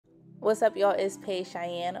What's up, y'all? It's Paige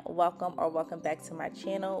Cheyenne. Welcome back to my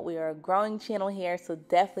channel. We are a growing channel here, so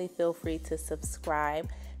definitely feel free to subscribe.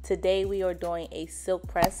 Today we are doing a silk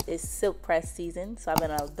press. It's silk press season, so I've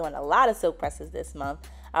been doing a lot of silk presses this month.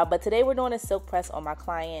 But today we're doing a silk press on my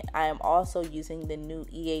client. I am also using the new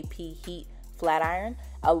EAP heat flat iron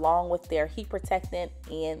along with their heat protectant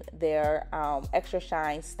and their extra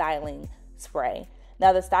shine styling spray.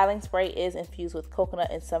 Now the styling spray is infused with coconut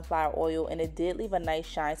and sunflower oil, and it did leave a nice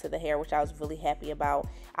shine to the hair, which I was really happy about.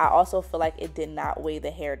 I also feel like it did not weigh the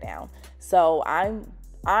hair down. So I'm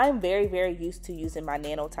very used to using my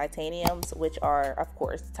nano titaniums, which are of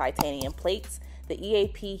course titanium plates. The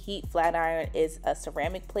EAP heat flat iron is a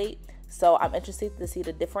ceramic plate, so I'm interested to see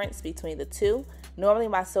the difference between the two. Normally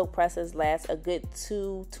my silk presses last a good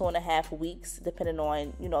 2.5 weeks, depending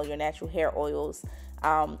on your natural hair oils.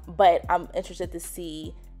 But I'm interested to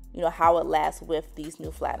see how it lasts with these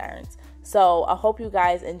new flat irons. So I hope you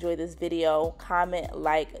guys enjoy this video. Comment,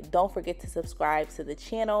 like, don't forget to subscribe to the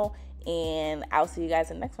channel, and I'll see you guys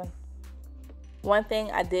in the next one. One thing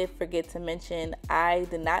I did forget to mention, I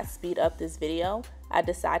did not speed up this video. I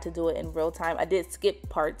decided to do it in real time. I did skip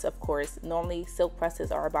parts, of course. Normally silk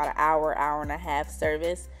presses are about an hour and a half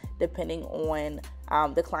service, depending on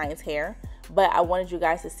the client's hair. But I wanted you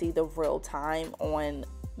guys to see the real time on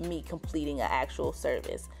me completing an actual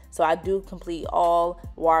service. So I do complete all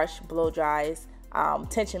wash, blow dries,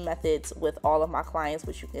 tension methods with all of my clients,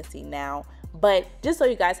 which you can see now. But just so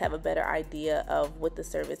you guys have a better idea of what the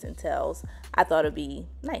service entails, I thought it'd be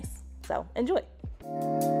nice. So enjoy.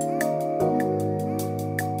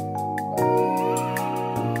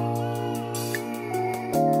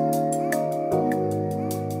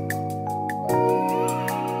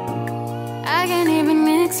 I can't even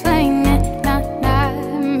explain it, nah.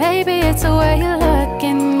 Maybe it's the way you look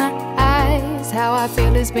in my eyes. How I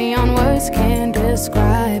feel is beyond words can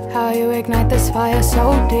describe. How you ignite this fire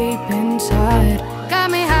so deep inside.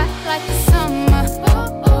 Got me hot like the summer.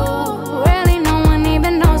 Ooh, really no one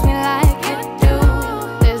even knows me like you do.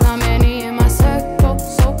 There's not many in my circle,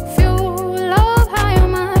 so few. Love how you're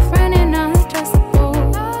my friend and not just a fool.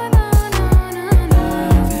 Love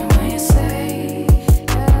it when you say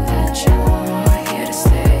that you're here to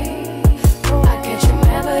stay. I get you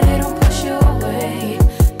mad, but it don't push you away.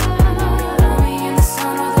 I know you love me in the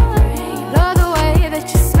sun or the rain. Love the way that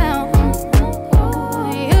you smell.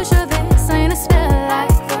 You sure this ain't a spell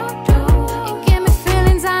like voodoo? You give me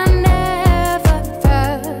feelings I never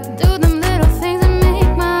felt. Do them little things that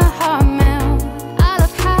make my heart melt. I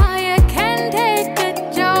love how you can take a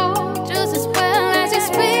joke just as well as you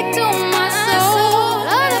speak to my soul.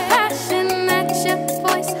 Love the passion that your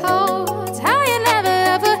voice holds. How you never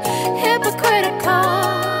ever hypocritical.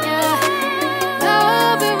 Yeah.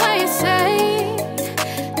 Love it when you say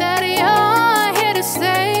that you're here to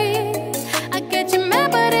stay. I get you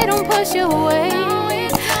mad, but it don't push you away.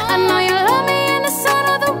 I know you love me in the sun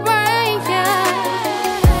or the rain, yeah.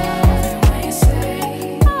 Love it when you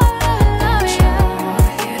say that you're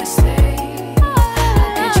here to stay. I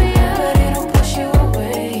get you mad, but it don't push you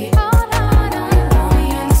away. I know you love me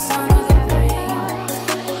in the sun or the rain.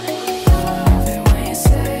 Love it when you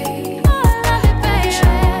say that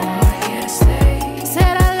you're here to stay.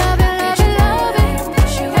 Said I love it, love it, love it.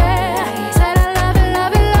 Yeah. Said I love it,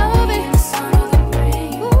 love it, love it. In the sun or the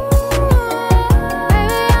rain. Ooh,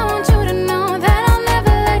 baby, I want you to know that I'll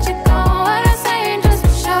never let you go. What I say ain't just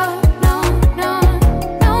for show. No,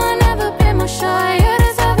 I'll never be more sure. You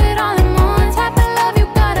deserve it all and more. Type of love you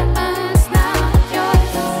gotta earn. It's not yours.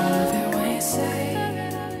 Love it when you say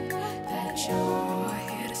that you're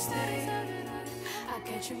here to stay. I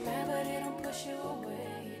get you mad, but it don't push you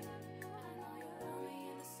away. I know you love me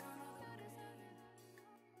in the sun or the rain.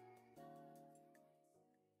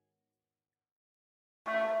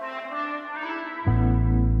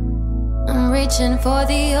 I'm reaching for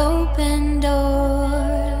the open door,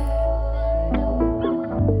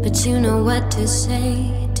 but you know what to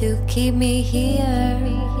say to keep me here.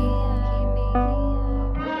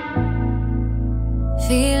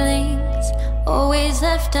 Feelings always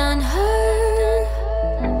left unheard.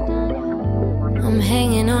 I'm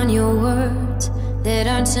hanging on your words that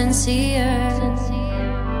aren't sincere.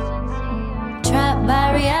 Trapped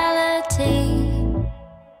by reality,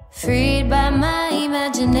 freed by my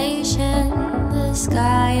imagination. The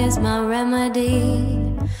sky is my remedy,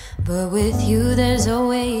 but with you there's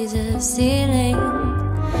always a ceiling.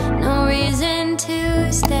 No reason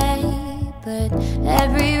to stay, but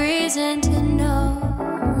every reason to know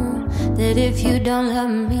that if you don't love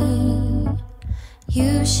me,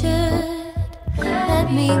 you should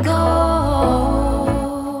let me go.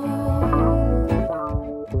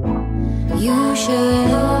 You should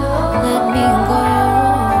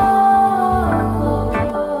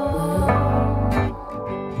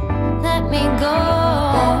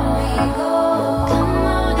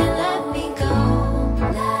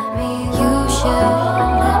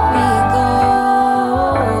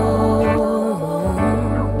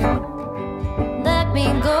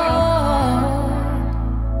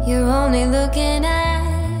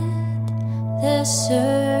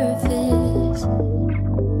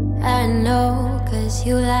 'cause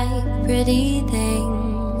you like pretty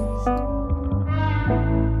things.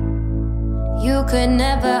 You could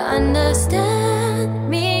never understand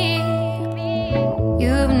me.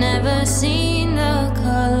 You've never seen the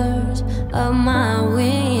colors of my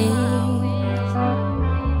wings.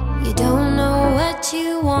 You don't know what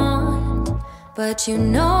you want, but you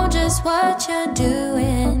know just what you're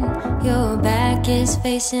doing. Your back is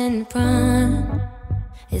facing front.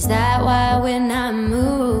 Is that why we're not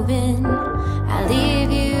moving? I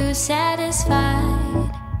leave you satisfied,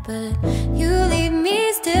 but you leave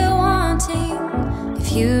me still wanting.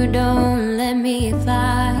 If you don't let me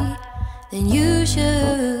fly, then you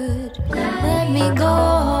should let me go.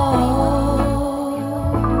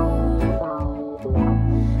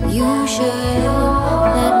 You should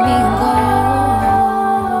let me go.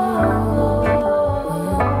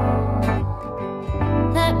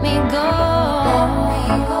 Let me go.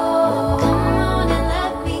 Come on and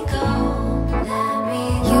let me go.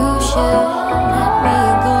 You should